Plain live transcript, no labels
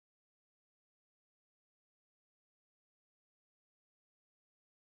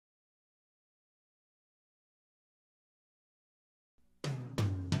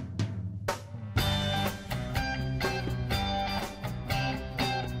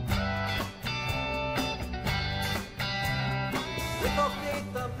Without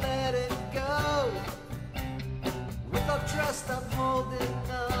faith I'm letting go. Without trust I'm holding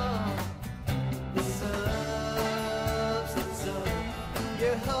on. The substance of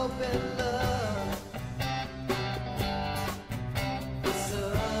your hope and love. The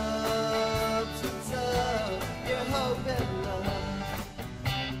substance of your hope and love.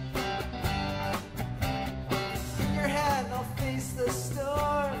 In your hand I'll face the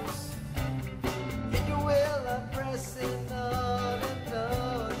storms. In your will I'm pressing on and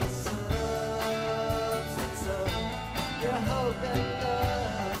on. The substance of your hope and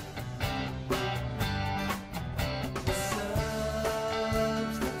love. The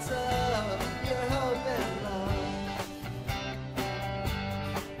substance of your hope and love.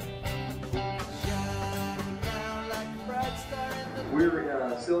 Shining down like a bright star in the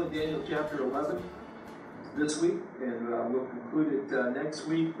We're still in Daniel chapter 11 this week, and we'll conclude it next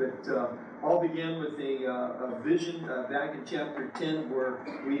week. But all began with a vision back in chapter 10, where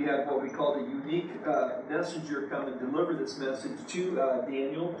we had what we call the unique messenger come and deliver this message to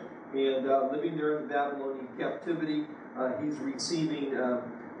Daniel. And living there in the Babylonian captivity, he's receiving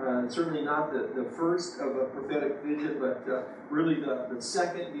certainly not the first of a prophetic vision, but really the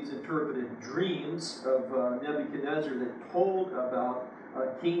second. He's interpreted dreams of Nebuchadnezzar that told about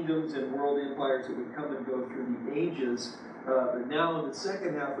kingdoms and world empires that would come and go through the ages. But now in the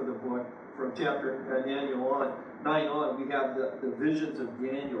second half of the book, from chapter 9 on, we have the visions of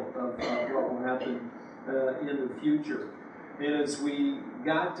Daniel of what will happen in the future. And as we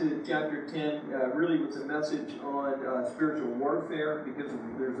got to chapter 10, really was a message on spiritual warfare, because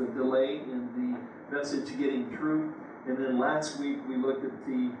there's a delay in the message getting through. And then last week we looked at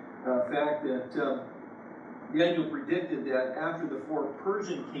the fact that Daniel predicted that after the 4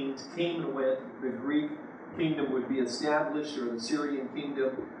 Persian kings came and went, the Greek kingdom would be established, or the Syrian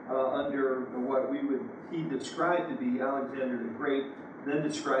kingdom under what he described to be Alexander the Great, then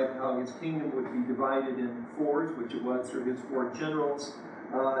described how his kingdom would be divided in 4s, which it was through his 4 generals.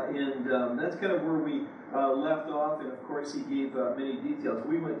 And that's kind of where we left off, and of course he gave many details.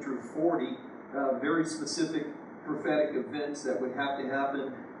 We went through 40 very specific prophetic events that would have to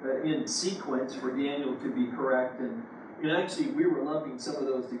happen in sequence for Daniel to be correct. And actually, we were lumping some of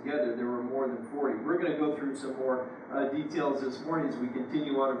those together. There were more than 40. We're going to go through some more details this morning as we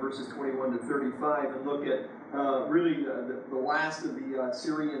continue on in verses 21 to 35 and look at really the last of the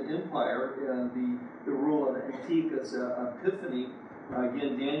Syrian Empire and the rule of Antiochus Epiphanes.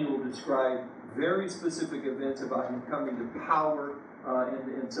 Again, Daniel described very specific events about him coming to power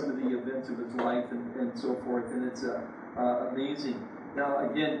and some of the events of his life and so forth. And it's amazing. Now,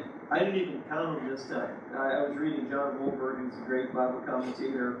 again, I didn't even count them this time. I was reading John Goldberg, who's a great Bible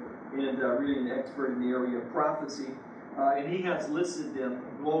commentator and really an expert in the area of prophecy. And he has listed them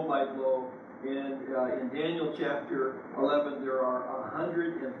blow by blow. And in Daniel chapter 11, there are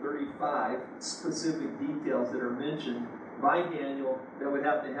 135 specific details that are mentioned by Daniel that would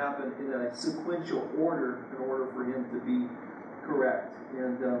have to happen in a sequential order in order for him to be correct.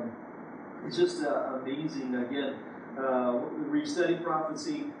 And it's just amazing. Again, we study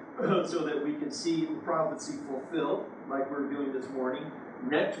prophecy so that we can see prophecy fulfilled, like we're doing this morning.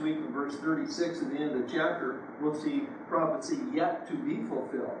 Next week, in verse 36, at the end of the chapter, we'll see prophecy yet to be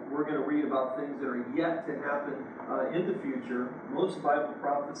fulfilled. We're going to read about things that are yet to happen in the future. Most Bible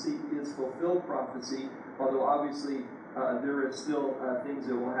prophecy is fulfilled prophecy, although obviously there is still things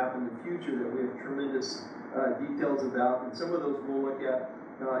that will happen in the future that we have tremendous details about. And some of those we'll look at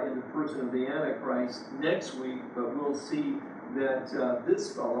in the person of the Antichrist next week, but we'll see that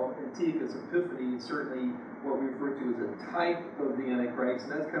this fellow, Antiochus Epiphanes, is certainly what we refer to as a type of the Antichrist,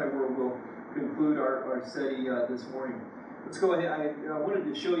 and that's kind of where we'll conclude our study this morning. Let's go ahead. I wanted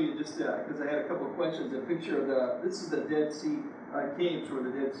to show you, just because I had a couple of questions, a picture of this is the Dead Sea caves where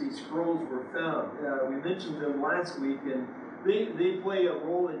the Dead Sea Scrolls were found. We mentioned them last week, and they play a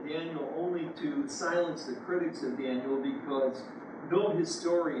role in Daniel only to silence the critics of Daniel, because no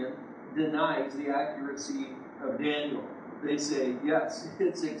historian denies the accuracy of Daniel. They say, yes,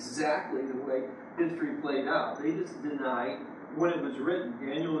 it's exactly the way history played out. They just deny when it was written.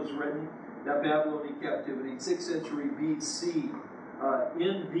 Daniel was written, that Babylonian captivity, 6th century BC.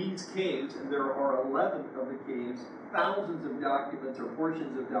 In these caves, and there are 11 of the caves, thousands of documents or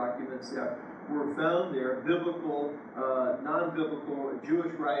portions of documents that were found there, biblical, non-biblical,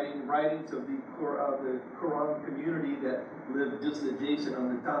 Jewish writings of the Quran community that lived just adjacent on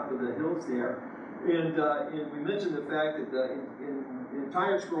the top of the hills there. And we mentioned the fact that the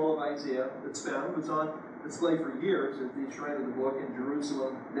entire scroll of Isaiah that's found was on display for years at the Shrine of the Book in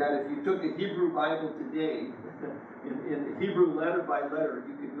Jerusalem, that if you took a Hebrew Bible today, in Hebrew letter by letter,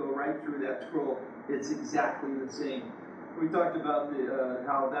 you could go right through that scroll. It's exactly the same. We talked about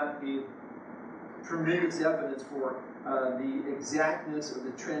how that gave tremendous evidence for the exactness of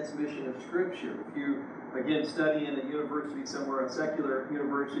the transmission of Scripture. If you, again, study in a university somewhere, a secular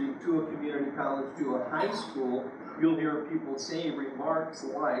university, to a community college, to a high school, you'll hear people saying remarks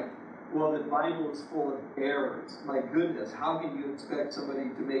like, well, the Bible is full of errors. My goodness, how can you expect somebody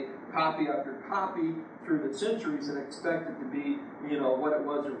to make copy after copy through the centuries and expect it to be, what it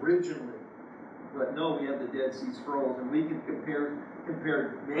was originally? But no, we have the Dead Sea Scrolls, and we can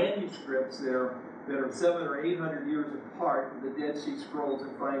compare manuscripts that are 700 or 800 years apart in the Dead Sea Scrolls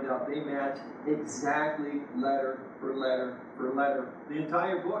and find out they match exactly letter for letter for letter. The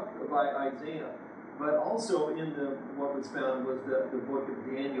entire book of Isaiah. But also in what was found was the book of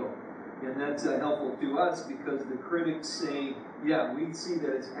Daniel. And that's helpful to us because the critics say, yeah, we see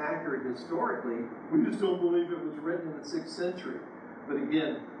that it's accurate historically. We just don't believe it was written in the 6th century. But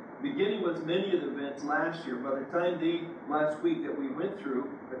again, beginning with many of the events last year, by the time last week that we went through,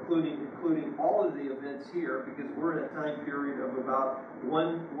 including all of the events here, because we're in a time period of about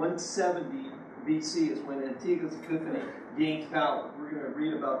 170 BC is when Antiochus Epiphanes gained power. We're going to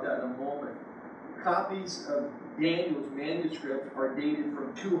read about that in a moment. Copies of Daniel's manuscript are dated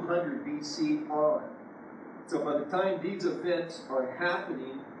from 200 BC on. So by the time these events are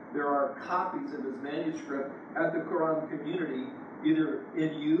happening, there are copies of his manuscript at the Quran community, either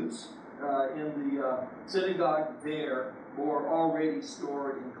in use in the synagogue there, or already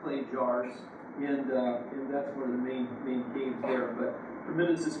stored in clay jars, and that's one of the main caves there. But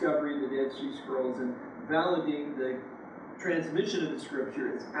tremendous discovery of the Dead Sea Scrolls and validating the transmission of the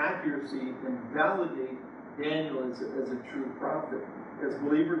Scripture, its accuracy, and validate Daniel as a true prophet. As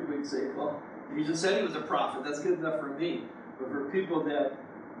believers, we'd say, well, Jesus said he was a prophet. That's good enough for me. But for people that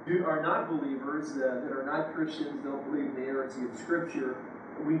are not believers, that are not Christians, don't believe in the inerrancy of Scripture,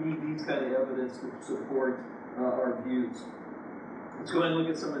 we need these kind of evidence to support our views. Let's go ahead and look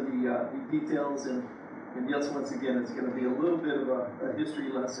at some of the details. And yes, once again, it's going to be a little bit of a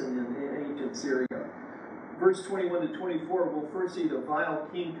history lesson in ancient Syria. Verse 21 to 24, we'll first see the vile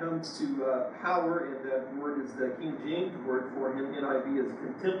king comes to power, and that word is the King James word for him. NIV is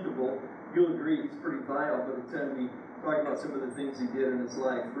contemptible. You'll agree he's pretty vile, but it's time we talk about some of the things he did in his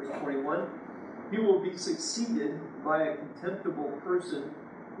life. Verse 21, he will be succeeded by a contemptible person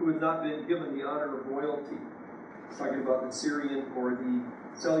who has not been given the honor of royalty. It's talking about the Syrian or the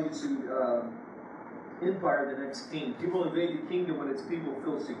Seleucid empire, the next king. He will invade the kingdom when its people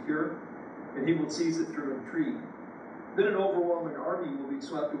feel secure, and he will seize it through intrigue. Then an overwhelming army will be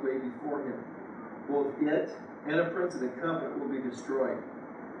swept away before him. Both it and a prince of the covenant will be destroyed.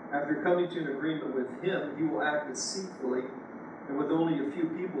 After coming to an agreement with him, he will act deceitfully, and with only a few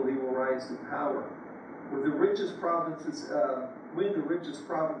people he will rise to power. When the richest provinces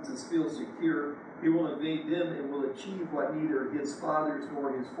feel secure, he will invade them and will achieve what neither his fathers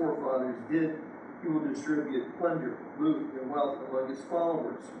nor his forefathers did. He will distribute plunder, loot, and wealth among his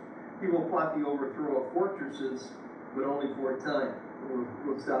followers. He will plot the overthrow of fortresses, but only for a time.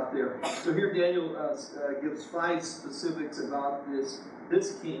 We'll stop there. So here Daniel gives 5 specifics about this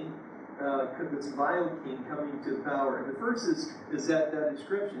king, this vile king coming to power. And the first is that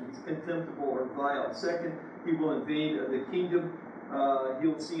description. He's contemptible or vile. Second, he will invade the kingdom.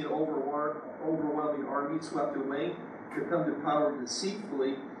 He'll see an overwhelming army swept away. He'll come to power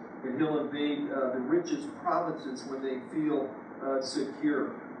deceitfully, and he'll invade the richest provinces when they feel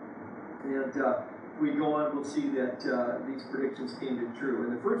secure. And if we go on, we'll see that these predictions came to true.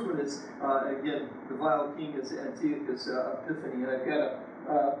 And the first one is, again, the vile king is Antiochus Epiphanes. And I've got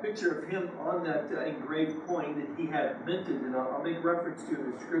a picture of him on that engraved coin that he had minted. And I'll make reference to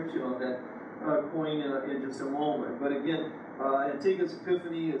an inscription on that coin in just a moment. But again, Antiochus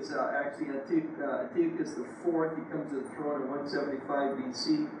Epiphanes is actually Antiochus IV. He comes to the throne in 175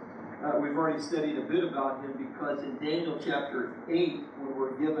 BC. We've already studied a bit about him because in Daniel chapter 8, when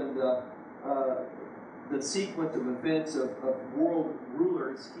we're given the sequence of events of world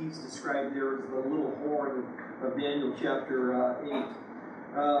rulers, he's described there as the little horn of Daniel chapter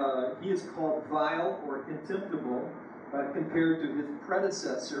 8. He is called vile or contemptible compared to his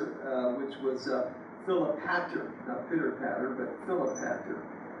predecessor, which was Philopator, not pitter-patter, but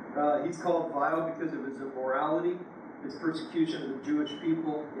Philopator. He's called vile because of his immorality, his persecution of the Jewish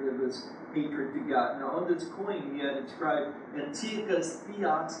people, and of his hatred to God. Now, on this coin, he had inscribed Antiochus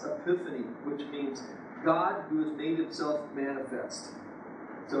Theos Epiphany, which means God who has made himself manifest.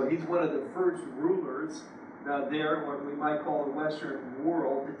 So he's one of the first rulers there, what we might call the Western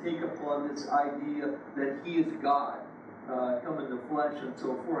world, to take upon this idea that he is God, come in the flesh and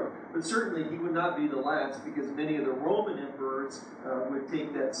so forth. But certainly he would not be the last, because many of the Roman emperors would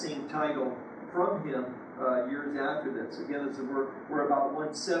take that same title from him years after this. Again, we're about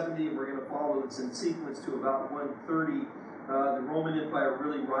 170, and we're going to follow this in sequence to about 130. The Roman Empire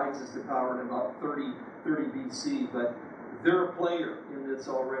really rises to power in about 30 BC, but they're a player in this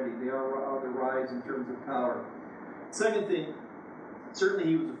already. They are on the rise in terms of power. Second thing, certainly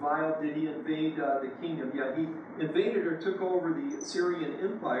he was vile. Did he invade the kingdom? Yeah, he invaded or took over the Syrian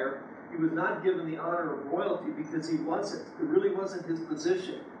Empire. He was not given the honor of royalty because he wasn't. It really wasn't his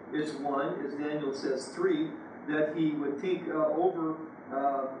position. It's one, as Daniel says, 3, that he would take over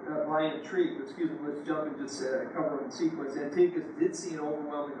by intrigue. Excuse me, let's jump and just cover in sequence. Antiochus did see an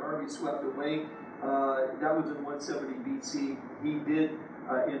overwhelming army swept away. That was in 170 BC. He did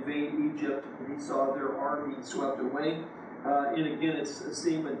invade Egypt, and he saw their army swept away. And again, it's a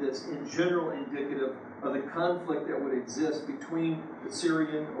statement that's in general indicative of the conflict that would exist between the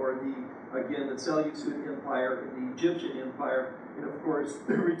Syrian or the Seleucid Empire and the Egyptian Empire. And of course,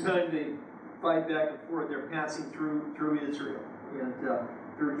 every time they fight back and forth, they're passing through Israel and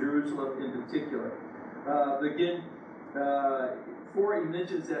through Jerusalem in particular. Again, 4, he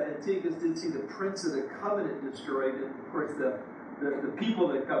mentions that Antiochus did see the prince of the covenant destroyed, and of course the people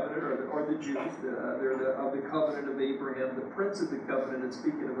of the covenant are the Jews. They're of the covenant of Abraham. The prince of the covenant is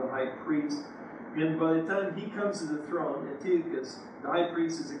speaking of the high priest. And by the time he comes to the throne, Antiochus, the high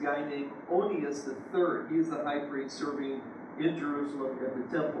priest is a guy named Onias III. He is the high priest serving in Jerusalem at the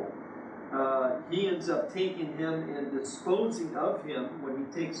temple. He ends up taking him and disposing of him when he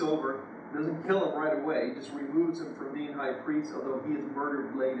takes over. Doesn't kill him right away. He just removes him from being high priest, although he is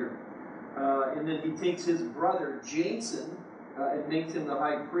murdered later. And then he takes his brother, Jason, and makes him the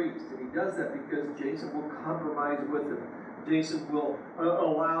high priest. And he does that because Jason will compromise with him. Jason will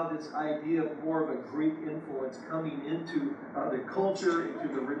allow this idea of more of a Greek influence coming into the culture,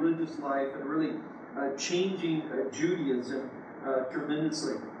 into the religious life, and really changing Judaism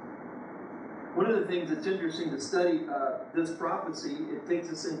tremendously. One of the things that's interesting to study this prophecy, it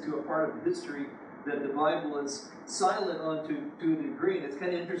takes us into a part of history that the Bible is silent on to a degree, and it's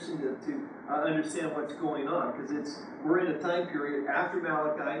kind of interesting to understand what's going on, because we're in a time period after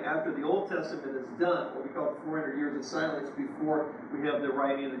Malachi, after the Old Testament is done, what we call 400 years of silence before we have the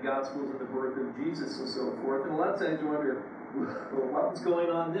writing of the Gospels and the birth of Jesus and so forth. And a lot of times you wonder, well, what was going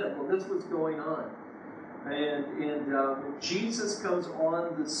on then? Well, this was going on. And when Jesus comes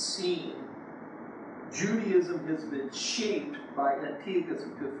on the scene, Judaism has been shaped by Antiochus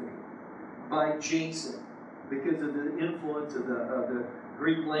Epiphanes, by Jason, because of the influence of the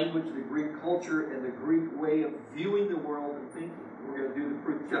Greek language, the Greek culture, and the Greek way of viewing the world and thinking. We're going to do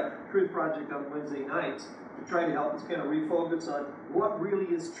the Truth Project on Wednesday nights to try to help us kind of refocus on what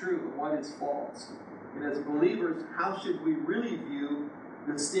really is true and what is false. And as believers, how should we really view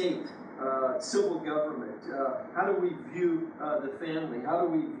the state, civil government? How do we view the family? How do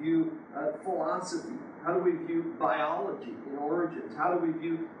we view philosophy? How do we view biology and origins? How do we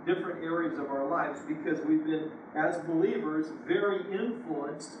view different areas of our lives? Because we've been, as believers, very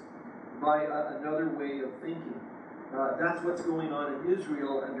influenced by another way of thinking. That's what's going on in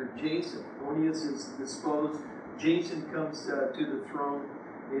Israel under Jason. Onias is disposed. Jason comes to the throne,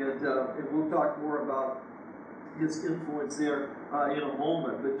 and we'll talk more about his influence there in a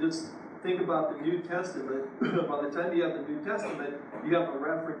moment. But just think about the New Testament. By the time you have the New Testament, you have a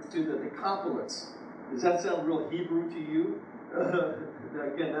reference to the Decapolis. Does that sound real Hebrew to you?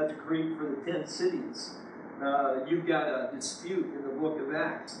 Again, that's Greek for the 10 cities. You've got a dispute in the book of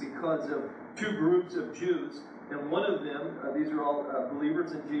Acts because of two groups of Jews. And one of them, these are all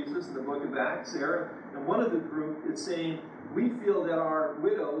believers in Jesus in the book of Acts there. And one of the group is saying, we feel that our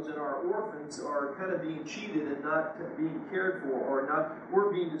widows and our orphans are kind of being cheated and not being cared for, or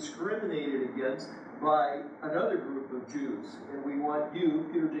we're being discriminated against by another group of Jews. And we want you,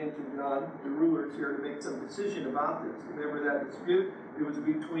 Peter, James, and John, the rulers here, to make some decision about this. Remember that dispute? It was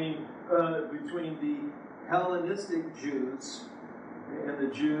between the Hellenistic Jews and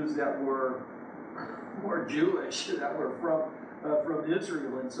the Jews that were more Jewish, that were from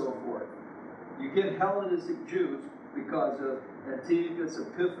Israel and so forth. You get Hellenistic Jews because of Antiochus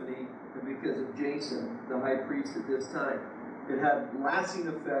Epiphanes and because of Jason, the high priest at this time. It had lasting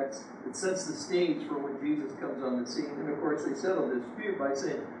effects. It sets the stage for when Jesus comes on the scene. And of course, they settle this dispute by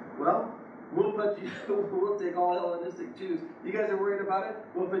saying, well, we'll take all Hellenistic Jews. You guys are worried about it?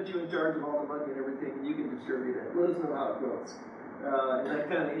 We'll put you in charge of all the money and everything, and you can distribute it. Let us know how it goes. And that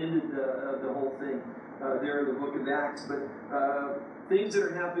kind of ended the whole thing there in the book of Acts. But things that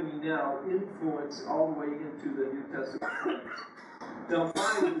are happening now influence all the way into the New Testament. Now,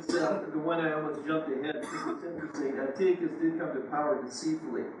 5 is the one I almost jumped ahead because it's interesting. Antiochus did come to power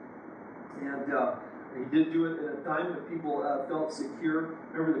deceitfully. And He did do it at a time when people felt secure.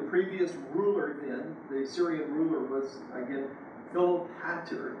 Remember, the previous ruler then, the Syrian ruler, was, again,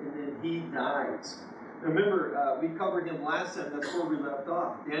 Philopator, and then he dies. Remember, we covered him last time. That's where we left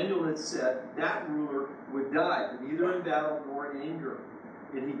off. Daniel had said that ruler would die, neither in battle nor in anger.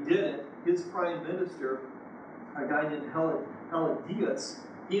 And he didn't. His prime minister, a guy named Heladius,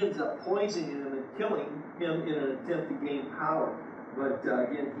 he ends up poisoning him and killing him in an attempt to gain power. But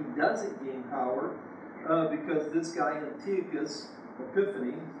again, he doesn't gain power because this guy Antiochus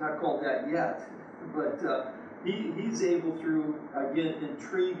Epiphanes, he's not called that yet, but he's able through, again,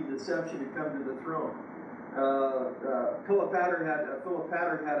 intrigue and deception to come to the throne. Philopator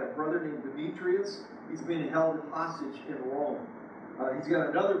had a brother named Demetrius. He's being held hostage in Rome. He's got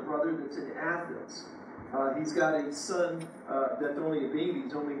another brother that's in Athens. He's got a son that's only a baby.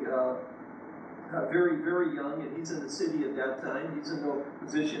 He's only very, very young, and he's in the city at that time. He's in no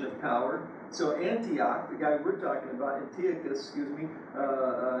position of power. So Antioch, the guy we're talking about, Antiochus,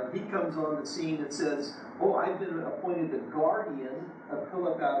 he comes on the scene and says, "Oh, I've been appointed the guardian of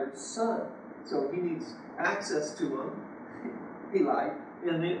Philopator's son." So he needs access to him. He lied.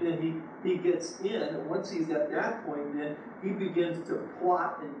 And then he gets in, and once he's at that point, then he begins to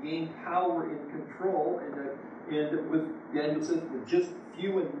plot and gain power and control, and with, Daniel says, with just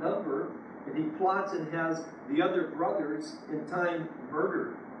few in number, and he plots and has the other brothers in time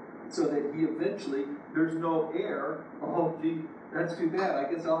murdered, so that he eventually, there's no heir. Oh, gee, that's too bad.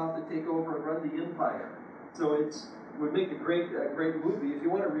 I guess I'll have to take over and run the empire. So would make a great movie. If you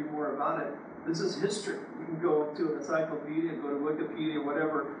want to read more about it, this is history. You can go to an encyclopedia, go to Wikipedia,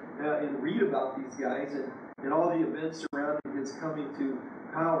 whatever, and read about these guys and all the events surrounding his coming to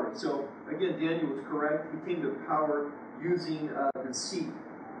power. So, again, Daniel was correct. He came to power using deceit.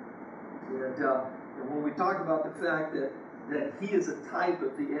 And when we talk about the fact that he is a type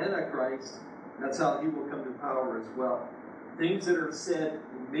of the Antichrist, that's how he will come to power as well. Things that are said,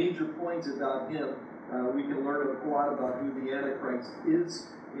 major points about him, we can learn a lot about who the Antichrist is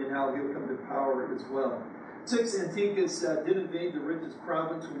and how he'll come to power as well. 6, Antiochus did invade the richest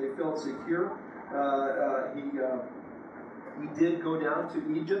province when they felt secure. He did go down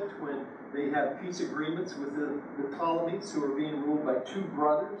to Egypt when they had peace agreements with the Ptolemies, who were being ruled by 2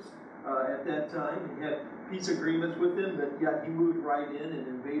 brothers at that time. He had peace agreements with them, but yet he moved right in and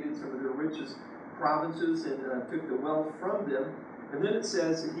invaded some of their richest provinces and took the wealth from them. And then it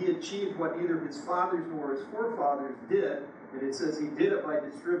says that he achieved what neither his fathers nor his forefathers did. And it says he did it by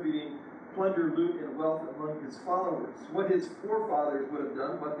distributing plunder, loot, and wealth among his followers. What his forefathers would have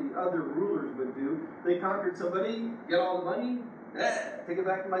done, what the other rulers would do, they conquered somebody, get all the money, take it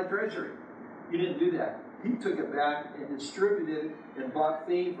back to my treasury. He didn't do that. He took it back and distributed and bought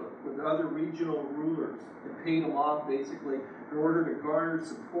favor with other regional rulers and paid them off, basically, in order to garner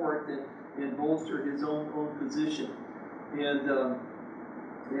support and bolster his own position. And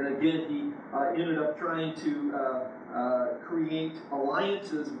again, he ended up trying to create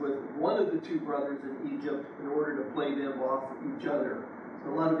alliances with one of the 2 brothers in Egypt in order to play them off each other.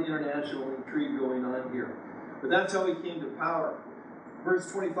 So a lot of international intrigue going on here. But that's how he came to power.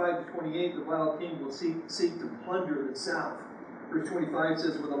 Verse 25 to 28, the vile king will seek to plunder the south. Verse 25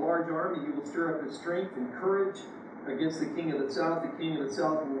 says, with a large army he will stir up his strength and courage against the king of the south. The king of the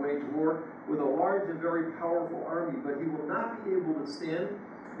south will wage war with a large and very powerful army, but he will not be able to stand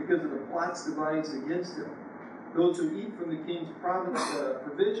because of the plots devised against him. Those who eat from the king's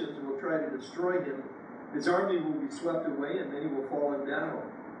provisions will try to destroy him. His army will be swept away, and many will fall in battle.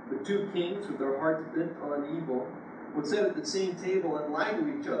 The 2 kings, with their hearts bent on evil, will sit at the same table and lie to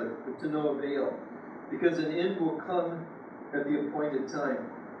each other, but to no avail, because an end will come at the appointed time.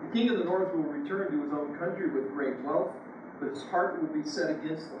 The king of the north will return to his own country with great wealth, but his heart will be set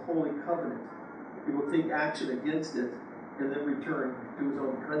against the holy covenant. He will take action against it and then return to his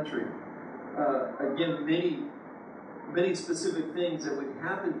own country. Again, many specific things that would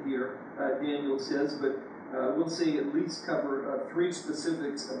happen here, Daniel says, but we'll say at least cover 3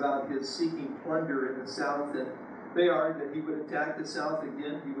 specifics about his seeking plunder in the south. And they are that he would attack the south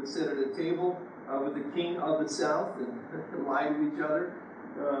again. He would sit at a table with the king of the south and lie to each other.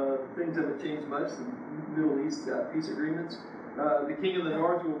 Things haven't changed much. The Middle East peace agreements. The king of the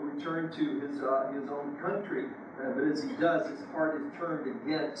north will return to his own country, but as he does, his heart is turned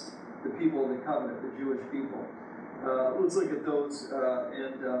against the people of the covenant, the Jewish people. Let's look at those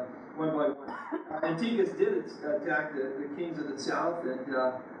one by one. Antiochus did attack the kings of the south, and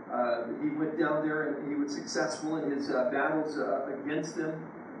he went down there and he was successful in his battles against them.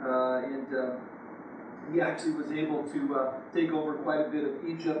 He actually was able to take over quite a bit of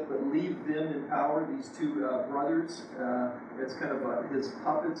Egypt, but leave them in power, these 2 brothers, as kind of his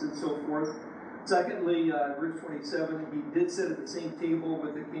puppets and so forth. Secondly, verse 27, he did sit at the same table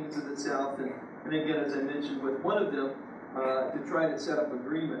with the kings of the south, and again, as I mentioned, with one of them to try to set up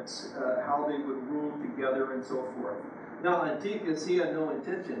agreements, how they would rule together and so forth. Now, Antiochus, he had no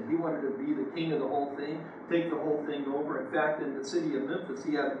intention. He wanted to be the king of the whole thing, take the whole thing over. In fact, in the city of Memphis,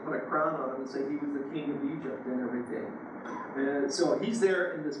 he had to put a crown on him and say he was the king of Egypt and everything. And so he's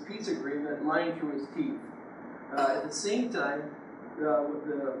there in this peace agreement, lying through his teeth. At the same time,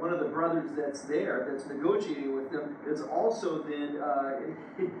 one of the brothers that's there, that's negotiating with them, is also then,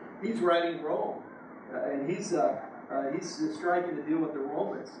 he's writing Rome. And he's striking to deal with the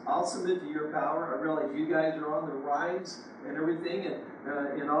Romans. I'll submit to your power. I realize you guys are on the rise and everything,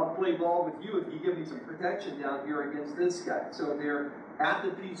 and I'll play ball with you if you give me some protection down here against this guy. So they're at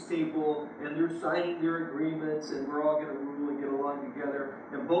the peace table, and they're signing their agreements, and we're all going to rule and get along together.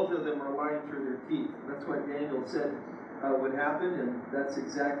 And both of them are lying through their teeth. That's what Daniel said would happen, and that's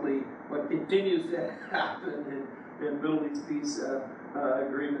exactly what continues to happen in Middle East peace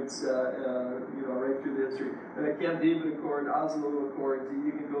agreements, right through the history. Camp David Accord, Oslo Accords,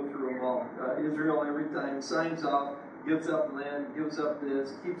 you can go through them all. Israel every time signs off, gives up land, gives up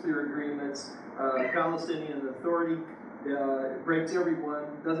this, keeps their agreements. Palestinian Authority breaks everyone,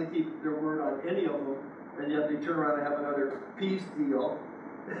 doesn't keep their word on any of them, and yet they turn around and have another peace deal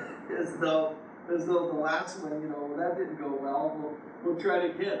as though the last one, that didn't go well. We'll try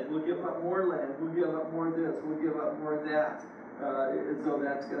it again. We'll give up more land. We'll give up more of this. We'll give up more of that. As though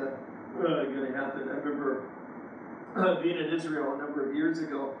that's going to happen. I remember being in Israel a number of years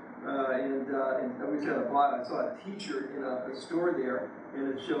ago, and I always had I saw a T-shirt in a store there, and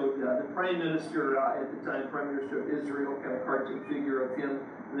it showed the Prime Minister at the time, Prime Minister of Israel, kind of cartoon figure of him,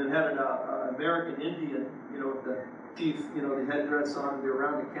 and then had an American Indian, with the chief, the headdress on, they're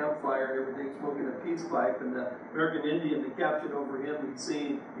around the campfire and everything, smoking a peace pipe, and the American Indian, the caption over him,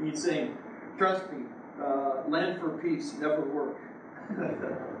 he's saying, "Trust me, land for peace never worked."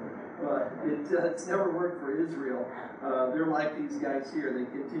 It's never worked for Israel. They're like these guys here. They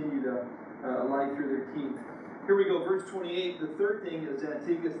continue to lie through their teeth. Here we go, verse 28. The third thing is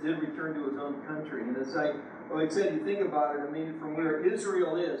Antiochus did return to his own country. And as I said, you think about it, from where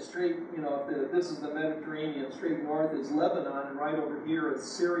Israel is, straight, if this is the Mediterranean, straight north is Lebanon, and right over here is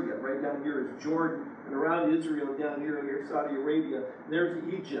Syria. Right down here is Jordan, and around Israel, down here, here's Saudi Arabia. There's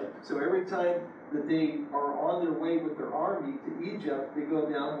Egypt. So every time that they are on their way with their army to Egypt, they go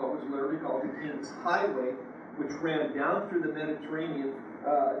down what was literally called the King's Highway, which ran down through the Mediterranean,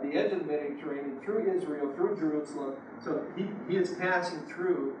 the edge of the Mediterranean, through Israel, through Jerusalem. So he is passing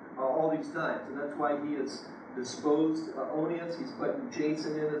through all these times, and that's why he has disposed Onias. He's putting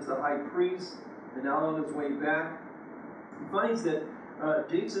Jason in as the high priest, and now on his way back, he finds that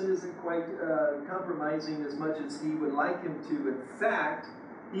Jason isn't quite compromising as much as he would like him to. In fact,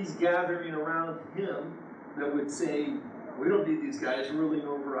 he's gathering around him that would say, we don't need these guys ruling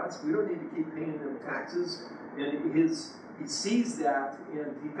over us. We don't need to keep paying them taxes. And he sees that,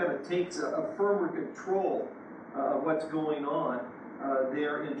 and he kind of takes a firmer control of what's going on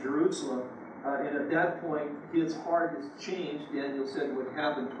there in Jerusalem. And at that point, his heart has changed, Daniel said, would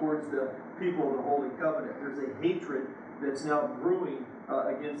happen towards the people of the Holy Covenant. There's a hatred that's now brewing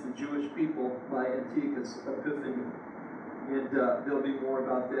against the Jewish people by Antiochus Epiphanes. And there'll be more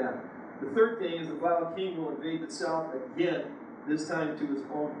about that. The third thing is the vile king will invade the south again, this time to his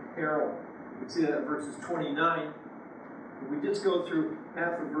own peril. You can see that in verses 29. We just go through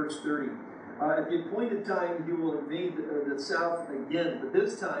half of verse 30. At the appointed time, he will invade the south again, but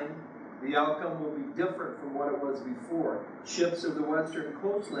this time the outcome will be different from what it was before. Ships of the western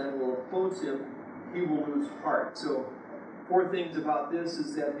coastland will oppose him. He will lose heart. So, four things about this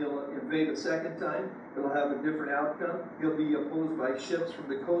is that he'll invade a second time. He'll have a different outcome. He'll be opposed by ships from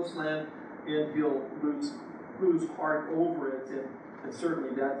the coastland, and he'll lose heart over it. And certainly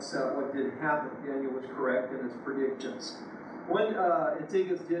that's what did happen. Daniel was correct in his predictions. When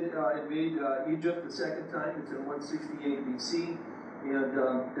Antiochus did invade Egypt the second time, it's in 168 BC. And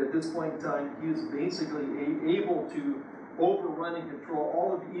at this point in time, he is basically able to overrun and control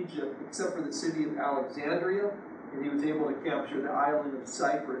all of Egypt except for the city of Alexandria. And he was able to capture the island of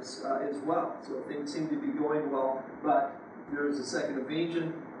Cyprus as well. So things seem to be going well, but there is a second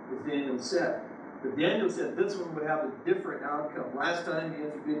invasion, as Daniel said. But Daniel said this one would have a different outcome. Last time he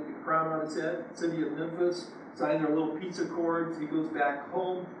had to get the crown on his head, city of Memphis, signed their little peace accords. He goes back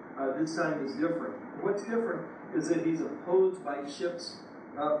home. This time is different. And what's different is that he's opposed by ships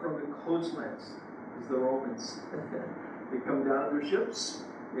from the coastlands, as the Romans. They come down in their ships,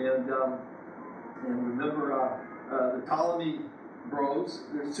 and remember the Ptolemy bros,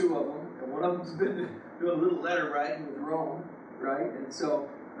 there's two of them, and one of them's been doing a little letter writing with Rome, right? And so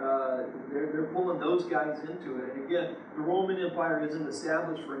They're pulling those guys into it. And again, the Roman Empire isn't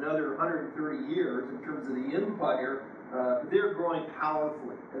established for another 130 years in terms of the empire. They're growing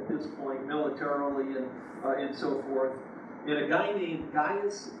powerfully at this point, militarily and so forth. And a guy named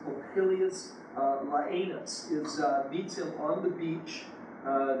Gaius Popilius Laenus meets him on the beach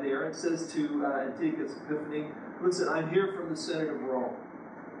there and says to Antiochus Epiphanes, listen, I'm here from the Senate of Rome,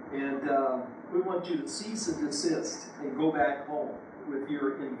 and we want you to cease and desist and go back home with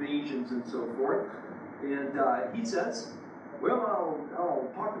your invasions and so forth. And he says, well,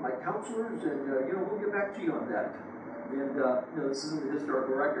 I'll talk to my counselors, and we'll get back to you on that. And this is in the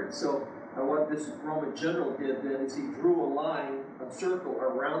historical record. So what this Roman general did then is he drew a line, a circle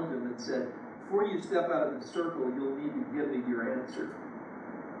around him, and said, before you step out of the circle, you'll need to give me your answer.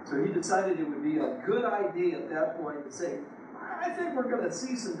 So he decided it would be a good idea at that point to say, I think we're going to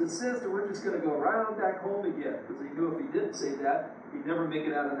cease and desist, and we're just going to go right on back home again. Because he knew if he didn't say that, he'd never make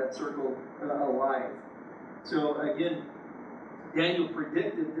it out of that circle alive. So again, Daniel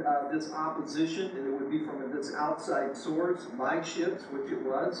predicted this opposition, and it would be from this outside source, by ships, which it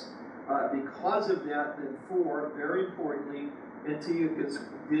was. Because of that, then very importantly, Antiochus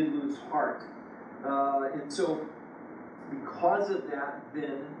did lose heart. And so, because of that,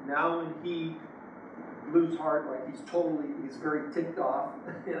 then, now when he lose heart, like he's very ticked off,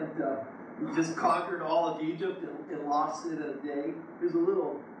 and he just conquered all of Egypt and lost it in a day. He's a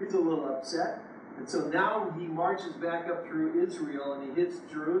little upset. And so now he marches back up through Israel and he hits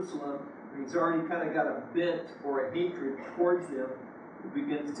Jerusalem, and he's already kind of got a bent or a hatred towards them. He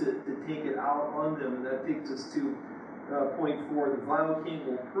begins to take it out on them, and that takes us to point 4. The vile king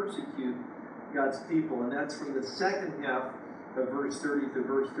will persecute God's people, and that's from the second half of verse 30 to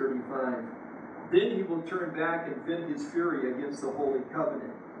verse 35. Then he will turn back and vent his fury against the holy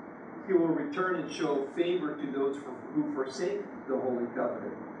covenant. He will return and show favor to those who forsake the holy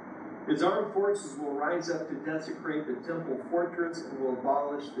covenant. His armed forces will rise up to desecrate the temple fortress and will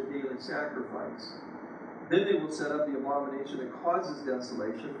abolish the daily sacrifice. Then they will set up the abomination that causes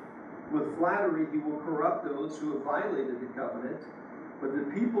desolation. With flattery he will corrupt those who have violated the covenant, but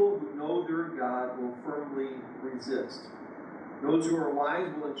the people who know their God will firmly resist. Those who are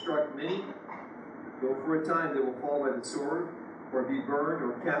wise will instruct many, though for a time they will fall by the sword, or be burned,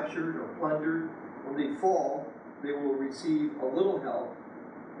 or captured, or plundered. When they fall, they will receive a little help,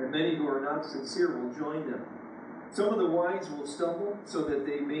 and many who are not sincere will join them. Some of the wise will stumble, so that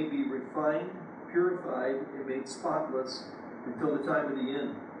they may be refined, purified, and made spotless until the time of the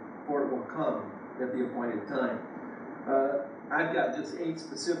end, for it will come at the appointed time. I've got just 8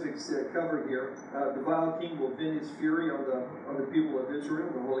 specifics to cover here. The vile king will vent his fury on the people of Israel,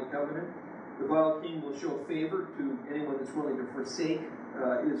 the Holy Covenant. The vile king will show favor to anyone that's willing to forsake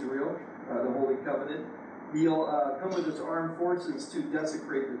Israel, the Holy Covenant. He'll come with his armed forces to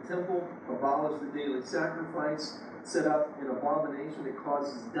desecrate the temple, abolish the daily sacrifice, set up an abomination that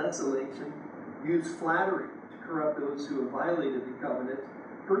causes desolation, use flattery to corrupt those who have violated the covenant,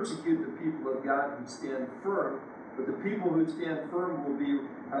 persecute the people of God who stand firm. But the people who stand firm will be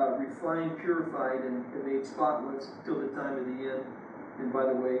refined, purified, and made spotless till the time of the end. And by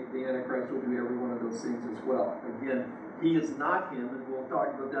the way, the Antichrist will do every one of those things as well. Again, he is not him, and we'll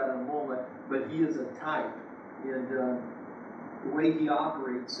talk about that in a moment, but he is a type. And the way he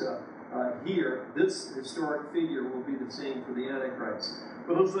operates here, this historic figure will be the same for the Antichrist.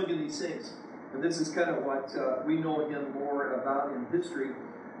 But let's look at these things. And this is kind of what we know him more about in history.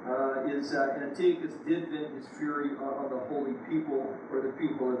 Antiochus did vent his fury on the holy people, or the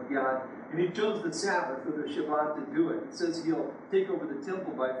people of God. And he chose the Sabbath, or the Shabbat, to do it. It says he'll take over the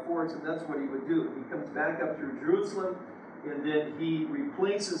temple by force, and that's what he would do. He comes back up through Jerusalem, and then he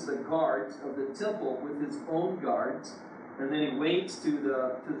replaces the guards of the temple with his own guards, and then he waits to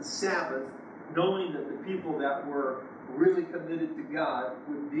the Sabbath, knowing that the people that were really committed to God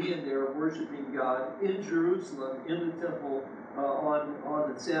would be in there worshiping God in Jerusalem, in the temple,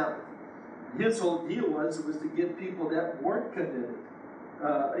 on the Sabbath. His whole deal was to get people that weren't committed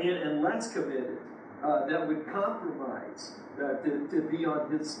and less committed, that would compromise, to be on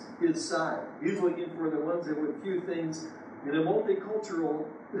his side. He's looking for the ones that would view things in a multicultural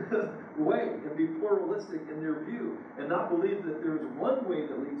way and be pluralistic in their view, and not believe that there's one way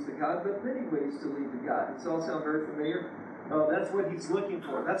that leads to God, but many ways to lead to God. Does this all sound very familiar? That's what he's looking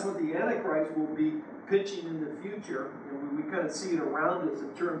for. That's what the Antichrist will be pitching in the future, and we kind of see it around us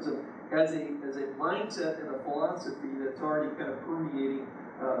in terms of as a mindset and a philosophy that's already kind of permeating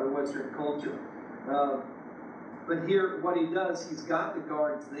the Western culture. But here, what he does, he's got the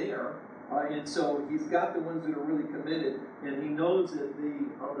guards there, and so he's got the ones that are really committed, and he knows that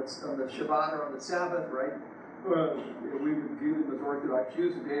on the Shabbat or on the Sabbath, right, we would view them as Orthodox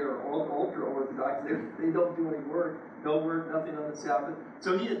Jews today, or ultra-Orthodox. They don't do any work, no work, nothing on the Sabbath.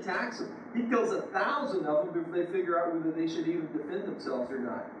 So he attacks them. He kills 1,000 of them before they figure out whether they should even defend themselves or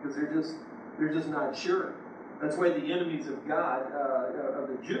not, because they're just not sure. That's why the enemies of God, of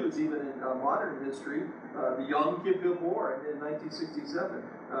the Jews, even in modern history, the Yom Kippur War in 1967,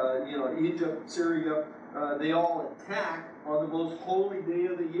 Egypt, Syria, they all attack on the most holy day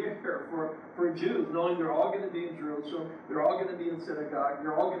of the year for Jews, knowing they're all going to be in Jerusalem, they're all going to be in synagogue,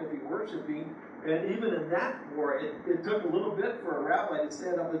 they're all going to be worshiping. And even in that war, it took a little bit for a rabbi to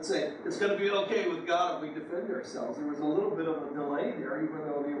stand up and say, it's going to be okay with God if we defend ourselves. There was a little bit of a delay there, even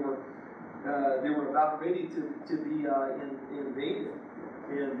though they were about ready to be invaded.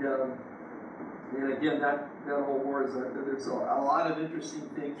 And again, that whole war there's a lot of interesting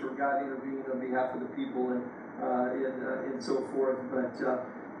things where God intervened on behalf of the people and so forth. But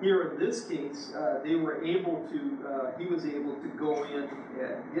here in this case, he was able to go in,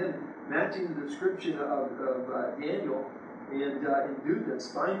 again, matching the description of Daniel, and do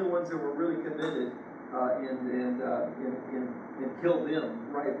this. Find the ones that were really committed and kill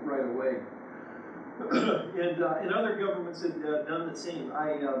them right away. And other governments had done the same.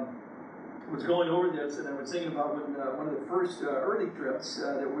 I was going over this, and I was thinking about when one of the first early trips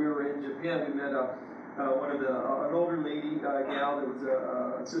that we were in Japan, we met an older lady, gal that was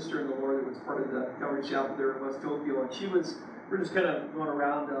a sister in the Lord that was part of the Calvary Chapel there in West Tokyo, and we're just kind of going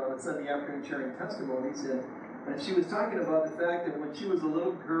around on a Sunday afternoon sharing testimonies, and she was talking about the fact that when she was a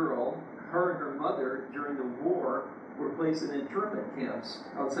little girl, her and her mother during the war were placed in internment camps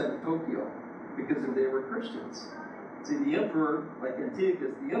outside of Tokyo because they were Christians. See, the emperor, like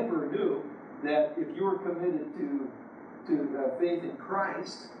Antiochus, the emperor knew that if you were committed to faith in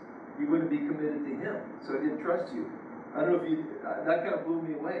Christ, you wouldn't be committed to him, so he didn't trust you. I don't know if you, that kind of blew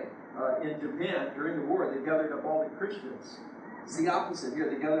me away. In Japan, during the war, they gathered up all the Christians. It's the opposite here.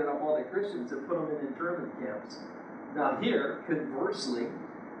 They gathered up all the Christians and put them in internment camps. Now here, conversely,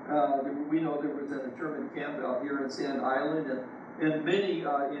 we know there was an internment camp out here in Sand Island, and many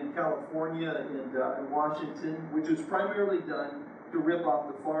in California and Washington, which was primarily done to rip off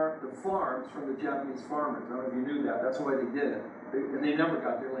the farms from the Japanese farmers. I don't know if you knew that. That's why they did it. And they never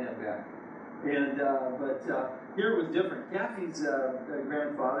got their land back. But here it was different. Kathy's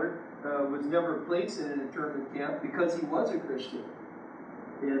grandfather was never placed in an internment camp because he was a Christian.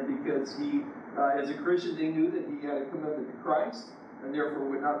 And because he, as a Christian, they knew that he had a commitment to Christ and therefore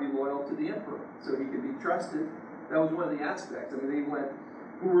would not be loyal to the emperor. So he could be trusted. That was one of the aspects. I mean, they went,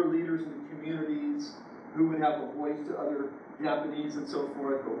 who were leaders in the communities, who would have a voice to other Japanese and so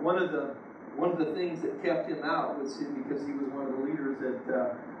forth. But one of the things that kept him out was because he was one of the leaders at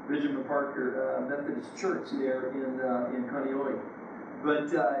Benjamin Parker Methodist Church there in Kaneohe. But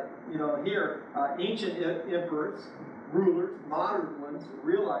here, ancient emperors, rulers, modern ones,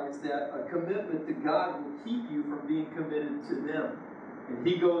 realized that a commitment to God will keep you from being committed to them. And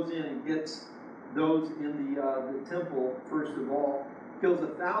he goes in and gets those in the temple first of all, kills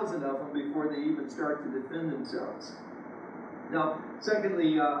 1,000 of them before they even start to defend themselves. Now,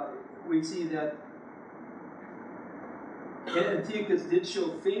 secondly, we see that Antiochus did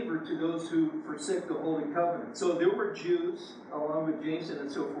show favor to those who forsook the Holy Covenant. So there were Jews, along with Jason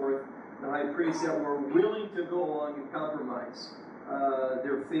and so forth, the high priest, that were willing to go along and compromise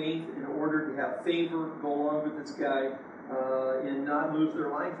their faith in order to have favor, go along with this guy, and not lose their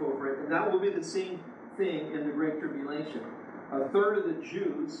life over it. And that will be the same thing in the Great Tribulation. A third of the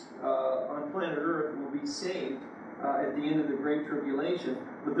Jews on planet Earth will be saved at the end of the Great Tribulation,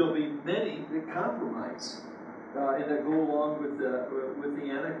 but there'll be many that compromise and that go along with the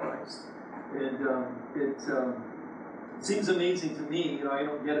Antichrist. And it seems amazing to me. I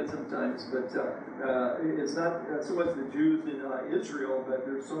don't get it sometimes, but it's not so much the Jews in Israel, but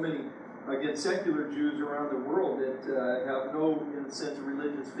there's so many, again, secular Jews around the world that have no, in a sense,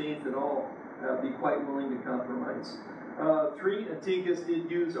 religious faith at all, be quite willing to compromise. 3, Antiochus did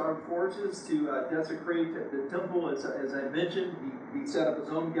use armed forces to desecrate the temple, as I mentioned. He set up his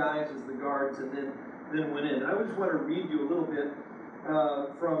own guys as the guards and then went in. And I just want to read you a little bit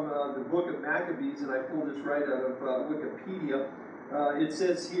from the book of Maccabees, and I pulled this right out of Wikipedia. It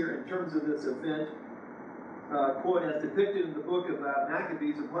says here, in terms of this event, quote, as depicted in the book of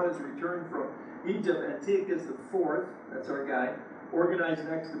Maccabees, upon his return from Egypt, Antiochus IV, that's our guy, organized an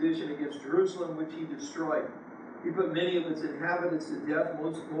expedition against Jerusalem, which he destroyed. He put many of its inhabitants to death,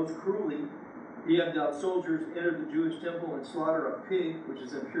 most cruelly. He had soldiers enter the Jewish temple and slaughter a pig, which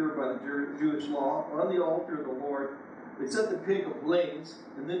is impure by the Jewish law, on the altar of the Lord. They set the pig ablaze,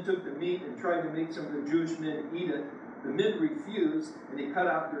 and then took the meat and tried to make some of the Jewish men eat it. The men refused, and he cut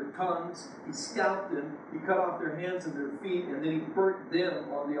out their tongues, he scalped them, he cut off their hands and their feet, and then he burnt them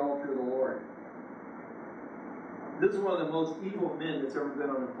on the altar of the Lord. This is one of the most evil men that's ever been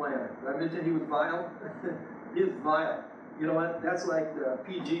on the planet. Did I mention he was vile? He is vile. You know what? That's like the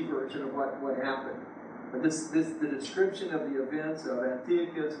PG version of what happened. But the description of the events of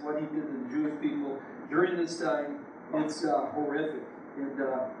Antiochus, what he did to the Jewish people during this time, it's horrific.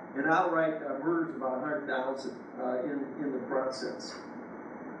 And outright murders about 100,000 in the process.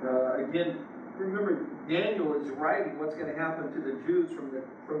 Again, remember, Daniel is writing what's going to happen to the Jews from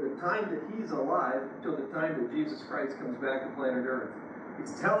the time that he's alive until the time that Jesus Christ comes back to planet Earth.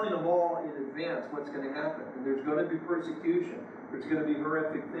 He's telling them all in advance what's going to happen. And there's going to be persecution. There's going to be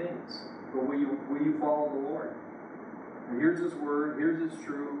horrific things. But will you follow the Lord? And here's His Word. Here's His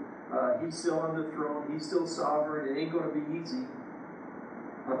truth. He's still on the throne. He's still sovereign. It ain't going to be easy.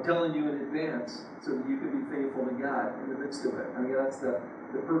 I'm telling you in advance so that you can be faithful to God in the midst of it. I mean, that's the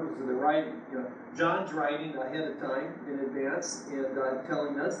purpose of the writing. You know, John's writing ahead of time in advance and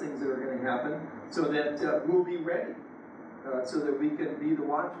telling us things that are going to happen so that we'll be ready, so that we can be the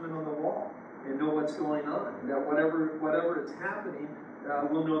watchman on the wall and know what's going on. And that whatever is happening,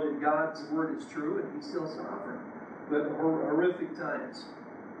 we'll know that God's word is true and He's still sovereign. But horrific times.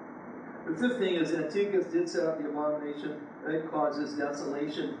 The fifth thing is Antiochus did set up the abomination that causes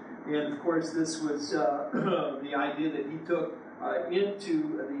desolation. And of course, this was the idea that he took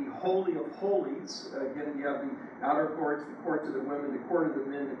into the Holy of Holies. Again, you have the outer courts, the courts of the women, the court of the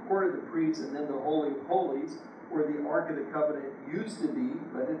men, the court of the priests, and then the Holy of Holies, where the Ark of the Covenant used to be,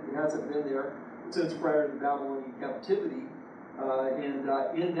 but it hasn't been there since prior to the Babylonian captivity. And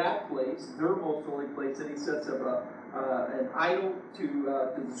in that place, their most holy place, and he sets up an idol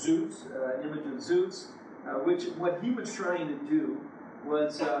to Zeus, an image of Zeus, which what he was trying to do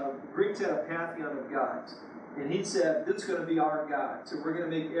was Greeks had a pantheon of gods. And he said, this is going to be our God. So we're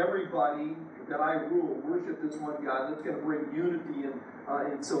going to make everybody that I rule worship this one God. That's going to bring unity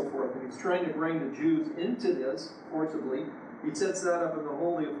and so forth. And he's trying to bring the Jews into this forcibly. He sets that up in the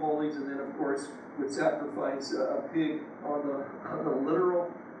Holy of Holies, and then, of course, would sacrifice a pig on the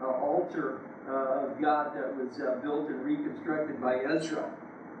literal altar of God that was built and reconstructed by Ezra.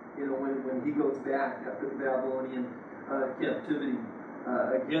 You know, when he goes back after the Babylonian captivity.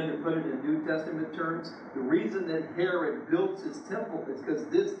 Again, to put it in New Testament terms, the reason that Herod built his temple is because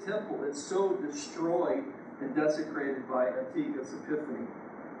this temple is so destroyed and desecrated by Antiochus Epiphanes.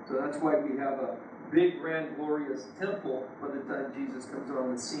 So that's why we have a big, grand, glorious temple by the time Jesus comes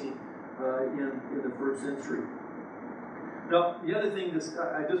on the scene in the first century. Now, the other thing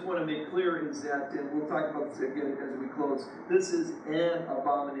I just want to make clear is that, and we'll talk about this again as we close, this is an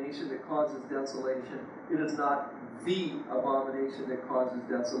abomination that causes desolation. It is not the abomination that causes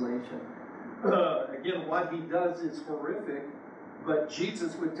desolation. Again, what he does is horrific, but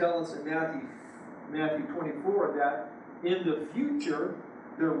Jesus would tell us in Matthew 24 that in the future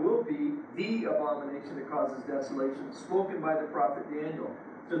there will be the abomination that causes desolation, spoken by the prophet Daniel.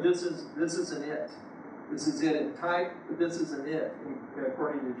 So this isn't it. This is it in type, but this isn't it,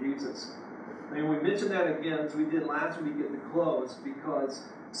 according to Jesus. I mean, we mentioned that again, as we did last week at the close, because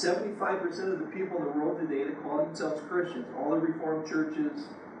 75% of the people in the world today that call themselves Christians, all the Reformed churches,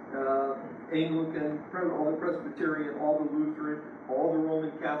 Anglican, all the Presbyterian, all the Lutheran, all the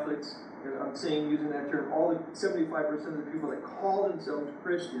Roman Catholics, and I'm saying using that term, all the 75% of the people that call themselves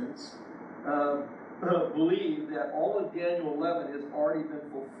Christians believe that all of Daniel 11 has already been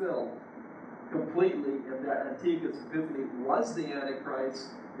fulfilled completely, and that Antiochus Epiphanes was the Antichrist,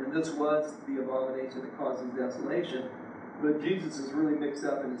 and this was the abomination that causes desolation. But Jesus is really mixed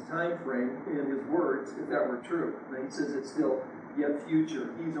up in his time frame, in his words, if that were true. And he says it's still yet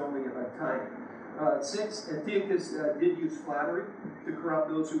future. He's only in a time. 6, Antiochus did use flattery to corrupt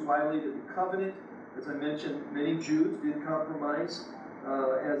those who violated the covenant. As I mentioned, many Jews did compromise,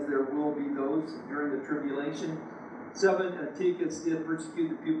 as there will be those during the tribulation. 7, Antiochus did persecute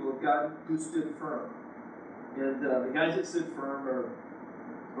the people of God who stood firm. And the guys that stood firm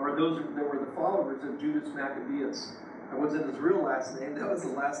are those that were the followers of Judas Maccabeus. That wasn't his real last name. That was the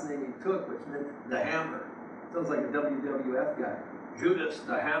last name he took, which meant the Hammer. Sounds like a WWF guy. Judas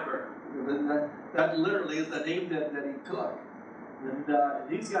the Hammer. That literally is the name that he took. And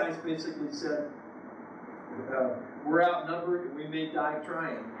these guys basically said, we're outnumbered and we may die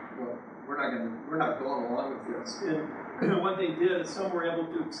trying. Well, we're not going along with this. And what they did is some were able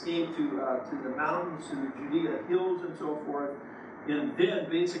to escape to the mountains, to the Judea hills and so forth. And then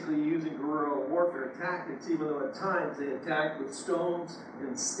basically using guerrilla warfare tactics, even though at times they attacked with stones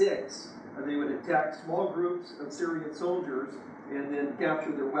and sticks. They would attack small groups of Syrian soldiers and then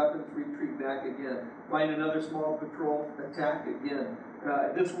capture their weapons, retreat back again. Find another small patrol, attack again.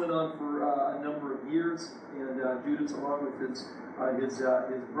 This went on for a number of years, and Judas, along with his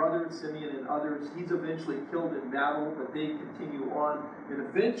brothers, Simeon and others, he's eventually killed in battle, but they continue on, and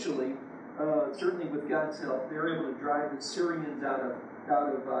eventually, certainly with God's help, they're able to drive the Syrians out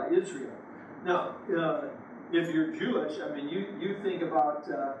of Israel. Now, if you're Jewish, I mean, you think about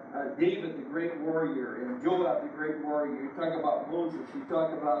David, the great warrior, and Joab, the great warrior. You talk about Moses. You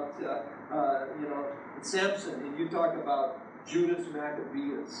talk about Samson, and you talk about Judas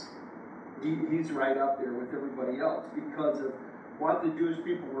Maccabeus. He's right up there with everybody else because of what the Jewish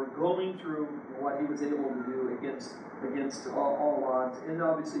people were going through and what he was able to do against all odds, and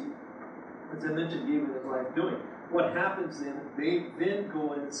obviously, as I mentioned, gave his life doing. What happens then, they then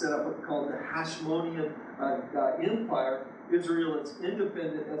go in and set up what's called the Hashmonean Empire. Israel is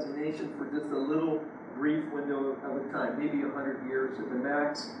independent as a nation for just a little brief window of a time, maybe 100 years at the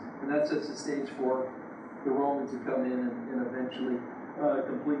max, and that sets the stage for the Romans to come in and eventually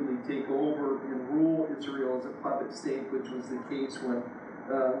completely take over and rule Israel as a puppet state, which was the case when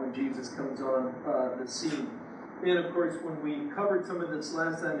Jesus comes on the scene. And of course, when we covered some of this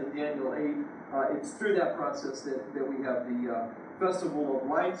last time in Daniel 8, it's through that process that we have the Festival of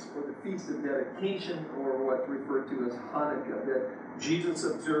Lights, or the Feast of Dedication, or what's referred to as Hanukkah, that Jesus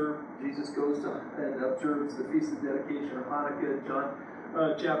observed. Jesus goes to and observes the Feast of Dedication, or Hanukkah, John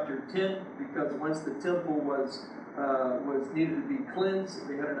chapter 10, because once the temple was needed to be cleansed,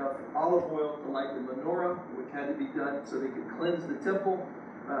 they had enough olive oil to light the menorah, which had to be done so they could cleanse the temple.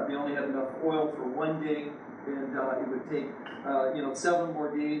 They only had enough oil for one day, and it would take 7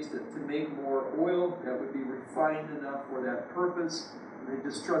 more days to make more oil that would be refined enough for that purpose. And they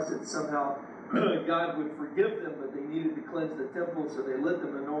just trusted somehow God would forgive them, but they needed to cleanse the temple, so they lit the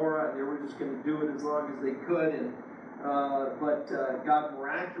menorah, and they were just going to do it as long as they could. And but God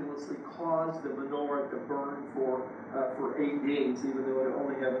miraculously caused the menorah to burn for 8 days, even though it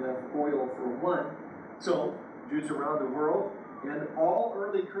only had enough oil for one. So Jews around the world and all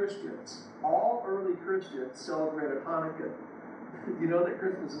early Christians celebrated Hanukkah. You know that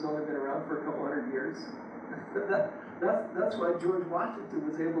Christmas has only been around for a couple hundred years? That's why George Washington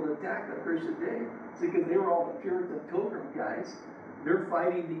was able to attack on Christian Day. It's because they were all the Puritan Pilgrim guys. They're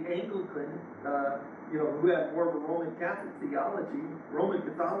fighting the Anglican, who had more of a Roman Catholic theology. Roman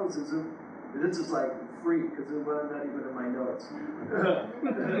Catholicism, this is like free because it's not even in my notes.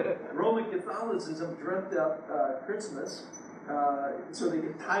 Roman Catholicism dreamt up Christmas so they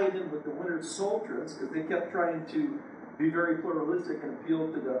could tie it in with the winter solstice, because they kept trying to be very pluralistic and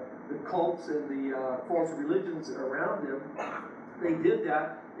appeal to the cults and the false religions around them. They did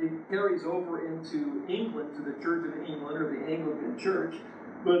that. It carries over into England, to the Church of England, or the Anglican Church.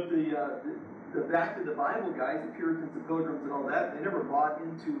 But the back to the Bible guys, the Puritans, the Pilgrims, and all that, they never bought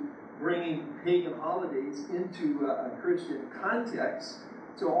into bringing pagan holidays into a Christian context.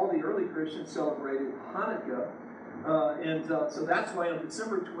 So all the early Christians celebrated Hanukkah. So that's why on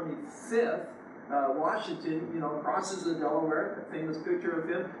December 25th, Washington, crosses the Delaware, a famous picture of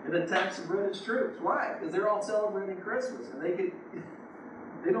him, and attacks the British troops. Why? Because they're all celebrating Christmas, and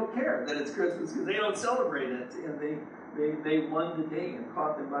they don't care that it's Christmas because they don't celebrate it, and they won the day and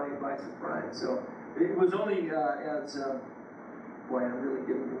caught them by surprise. So it was only I'm really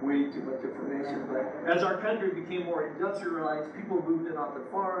giving way too much information, but as our country became more industrialized, people moved in off the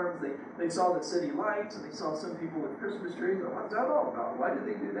farms, they saw the city lights, and they saw some people with Christmas trees. What's that all about? Why did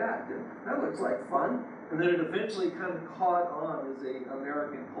they do that? And that looks like fun. And then it eventually kind of caught on as an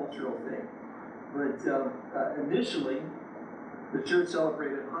American cultural thing. But initially, the church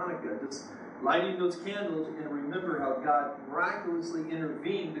celebrated Hanukkah, just lighting those candles, and remember how God miraculously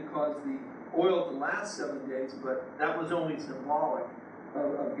intervened to cause the oil to last 7 days, but that was only symbolic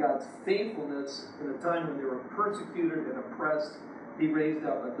of God's faithfulness in a time when they were persecuted and oppressed. He raised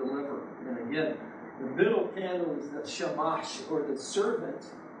up a deliverer. And again, the middle candle is the shamash, or the servant,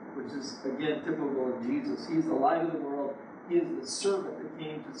 which is, again, typical of Jesus. He's the light of the world. He is the servant that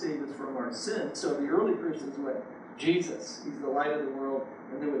came to save us from our sins. So the early Christians went, Jesus, he's the light of the world,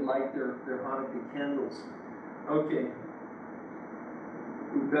 and they would light their Hanukkah candles. Okay.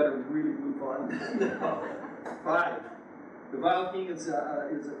 We better really move on now. 5. The vile king is a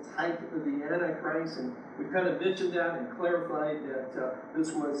type of the Antichrist, and we've kind of mentioned that and clarified that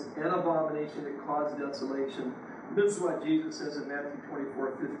this was an abomination that caused desolation. This is what Jesus says in Matthew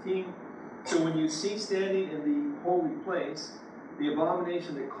 24:15. So when you see standing in the holy place the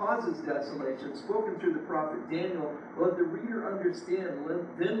abomination that causes desolation, spoken through the prophet Daniel, let the reader understand.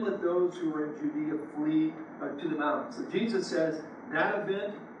 Then let those who are in Judea flee to the mountains. So Jesus says, that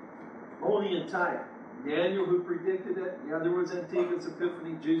event, only in time. Daniel, who predicted it, yeah, there was Antiochus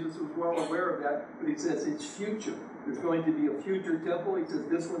Epiphanes. Jesus was well aware of that, but he says it's future. There's going to be a future temple. He says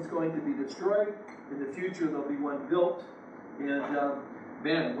this one's going to be destroyed. In the future, there'll be one built. And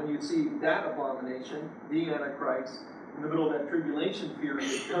man, when you see that abomination, the Antichrist, in the middle of that tribulation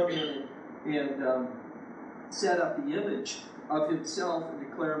period, come in and set up the image of himself and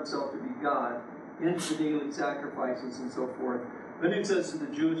declare himself to be God into the daily sacrifices and so forth. Then he says to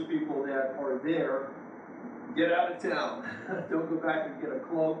the Jewish people that are there, get out of town. Don't go back and get a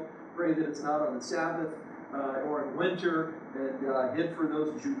cloak. Pray that it's not on the Sabbath or in winter, and head for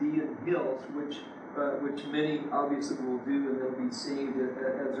those Judean hills, which many obviously will do, and they'll be saved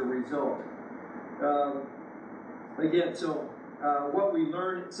as a result. Again, so what we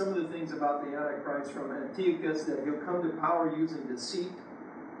learn, some of the things about the Antichrist from Antiochus, that he'll come to power using deceit.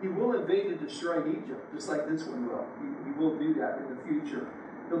 He will invade and destroy Egypt, just like this one will. He will do that in the future.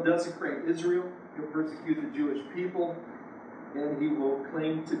 He'll desecrate Israel. He'll persecute the Jewish people. And he will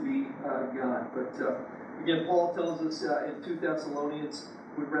claim to be God. But again, Paul tells us in 2 Thessalonians,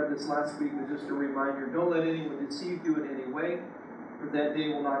 we read this last week, but just a reminder, don't let anyone deceive you in any way, for that day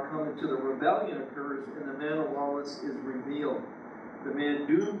will not come until the rebellion occurs and the man of lawless is revealed. The man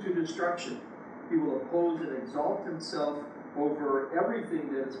doomed to destruction. He will oppose and exalt himself over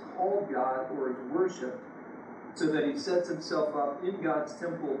everything that is called God or is worshipped, so that he sets himself up in God's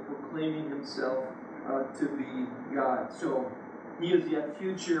temple, proclaiming himself to be God. So he is yet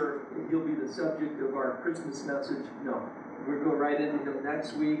future. He'll be the subject of our Christmas message. No, we'll go right into him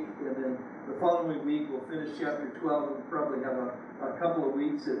next week, and then the following week we'll finish chapter 12, and we'll probably have a couple of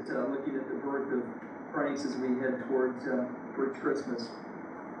weeks at looking at the birth of Christ as we head towards Christmas.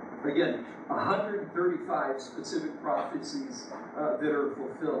 Again, 135 specific prophecies that are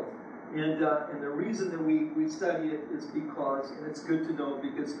fulfilled. And the reason that we study it is because, and it's good to know,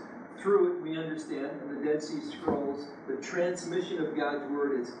 because through it we understand, in the Dead Sea Scrolls, the transmission of God's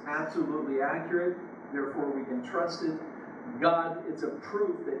Word is absolutely accurate, therefore we can trust it. God, it's a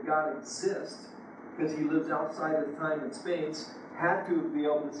proof that God exists, because he lives outside of time and space, had to be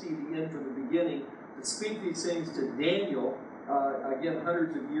able to see the end from the beginning, to speak these things to Daniel, again,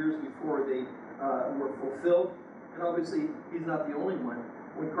 hundreds of years before they were fulfilled. And obviously, he's not the only one.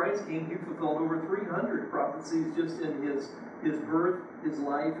 When Christ came, he fulfilled over 300 prophecies just in his birth, his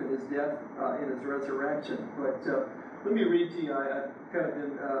life, and his death, and his resurrection. But let me read to you. I've kind of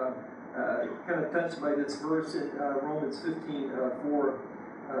been kind of touched by this verse in Romans 15:4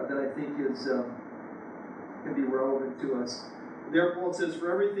 that I think is can be relevant to us. There, Paul says,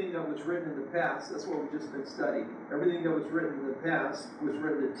 for everything that was written in the past, that's what we've just been studying. Everything that was written in the past was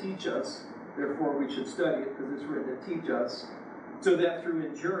written to teach us. Therefore, we should study it because it's written to teach us, so that through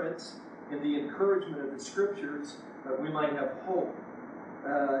endurance and the encouragement of the Scriptures, we might have hope.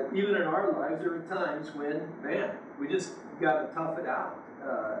 Even in our lives, there are times when, man, we just got to tough it out.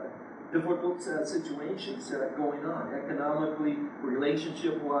 Difficult situations going on, economically,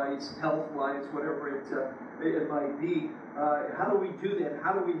 relationship-wise, health-wise, whatever it might be. How do we do that?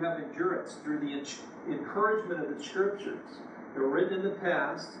 How do we have endurance? Through the encouragement of the Scriptures. They're written in the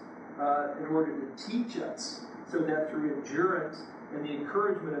past in order to teach us, so that through endurance and the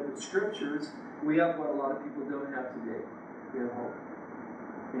encouragement of the Scriptures, we have what a lot of people don't have today. We have hope.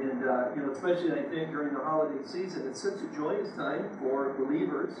 And, especially I think during the holiday season, it's such a joyous time for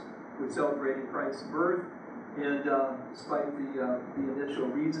believers. We're celebrating Christ's birth, and despite the initial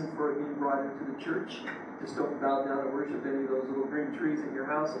reason for it being brought into the church, just don't bow down and worship any of those little green trees in your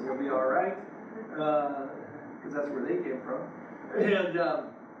house, and you'll be all right, because that's where they came from. And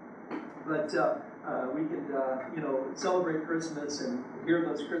we can celebrate Christmas and hear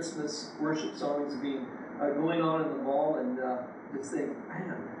those Christmas worship songs being going on in the mall, and just think,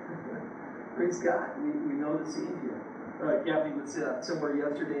 man, praise God, we know the Savior. Kathy was somewhere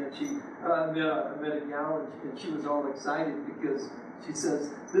yesterday, and she met a gal, and she was all excited because she says,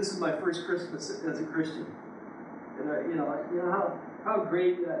 "This is my first Christmas as a Christian." And how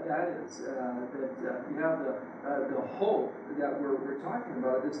great that is. That you have the hope that we're talking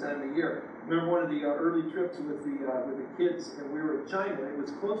about at this time of the year. Remember one of the early trips with the kids, and we were in China. It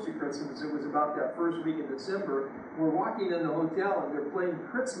was close to Christmas. It was about that first week in December. We're walking in the hotel, and they're playing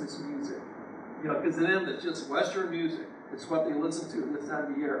Christmas music. Because to them, it's just Western music. It's what they listen to this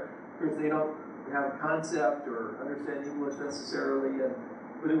time of year. Because they don't have a concept or understand English necessarily.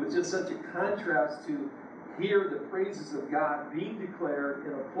 But it was just such a contrast to hear the praises of God being declared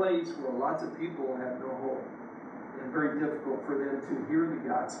in a place where lots of people have no hope. And very difficult for them to hear the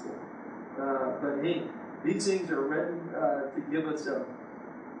gospel. But hey, these things are written to give us a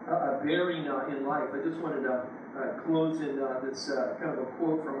bearing in life. I just wanted to close in this kind of a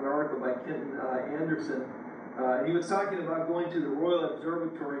quote from an article by Kenton Anderson. He was talking about going to the Royal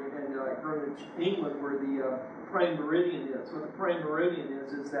Observatory in Greenwich, England, where the prime meridian is. What the prime meridian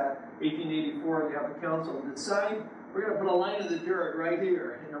is that 1884 they have a council and decide we're going to put a line in the dirt right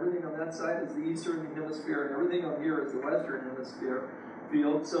here, and everything on that side is the eastern hemisphere, and everything on here is the western hemisphere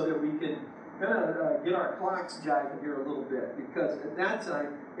field, so that we can kind of get our clocks jiving here a little bit, because at that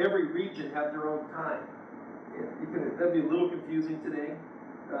time every region had their own time. That'd be a little confusing today.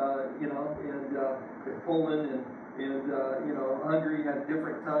 If Poland and Hungary had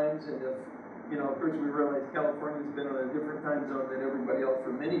different times, and if, of course we realize California's been on a different time zone than everybody else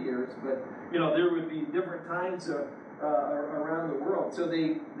for many years, but, there would be different times around the world. So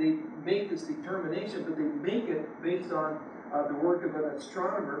they make this determination, but they make it based on the work of an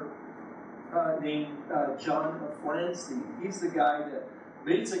astronomer named John Flamsteed. He's the guy that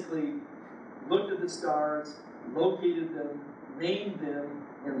basically looked at the stars, located them, named them,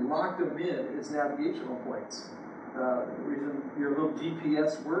 and locked them in as navigational points. The reason your little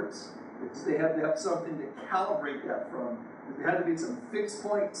GPS works is they had to have something to calibrate that from. There had to be some fixed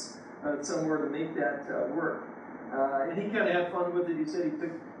points somewhere to make that work. And he kind of had fun with it. He said he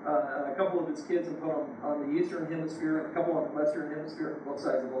took a couple of his kids and put them on the eastern hemisphere, and a couple on the western hemisphere, both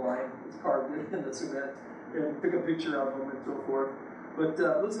sides of the line. It's carved in the cement, and took a picture of them and so forth. But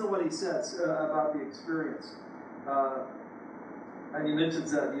listen to what he says about the experience. And he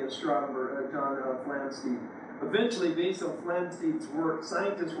mentions the astronomer, John Flamsteed. Eventually, based on Flamsteed's work,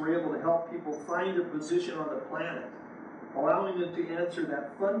 scientists were able to help people find their position on the planet, allowing them to answer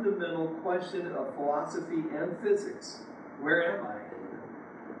that fundamental question of philosophy and physics: where am I?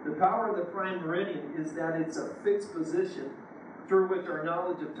 The power of the prime meridian is that it's a fixed position through which our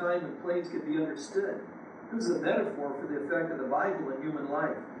knowledge of time and place can be understood. This is a metaphor for the effect of the Bible in human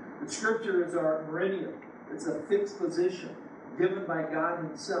life. The Scripture is our meridian. It's a fixed position given by God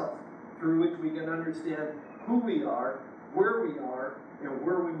Himself, through which we can understand who we are, where we are, and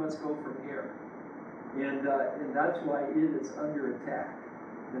where we must go from here. And that's why it is under attack.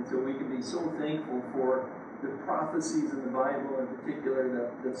 And so we can be so thankful for the prophecies in the Bible, in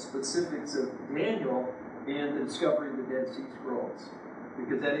particular the specifics of Daniel and the discovery of the Dead Sea Scrolls,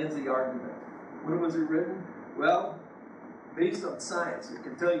 because that ends the argument. When was it written? Well, based on science, it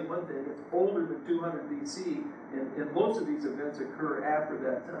can tell you one thing: it's older than 200 BC, and most of these events occur after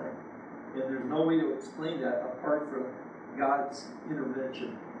that time. And there's no way to explain that apart from God's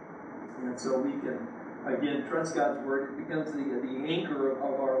intervention. And so we can, again, trust God's Word. It becomes the anchor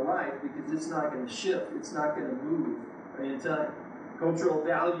of our life, because it's not going to shift. It's not going to move in time. Cultural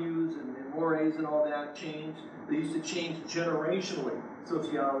values and mores and all that change. They used to change generationally,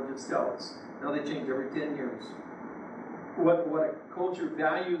 sociologists tell us. Now they change every 10 years. What a culture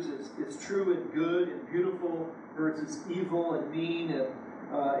values is true and good and beautiful versus evil and mean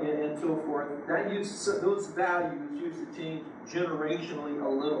and so forth. Those values used to change generationally a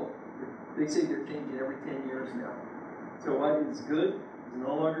little. They say they're changing every 10 years now. So what is good is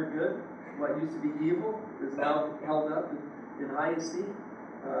no longer good. What used to be evil is now held up in high esteem.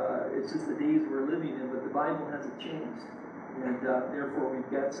 It's just the days we're living in, but the Bible hasn't changed. And therefore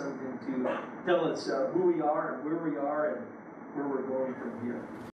we've got something to tell us who we are and where we are and where we're going from here.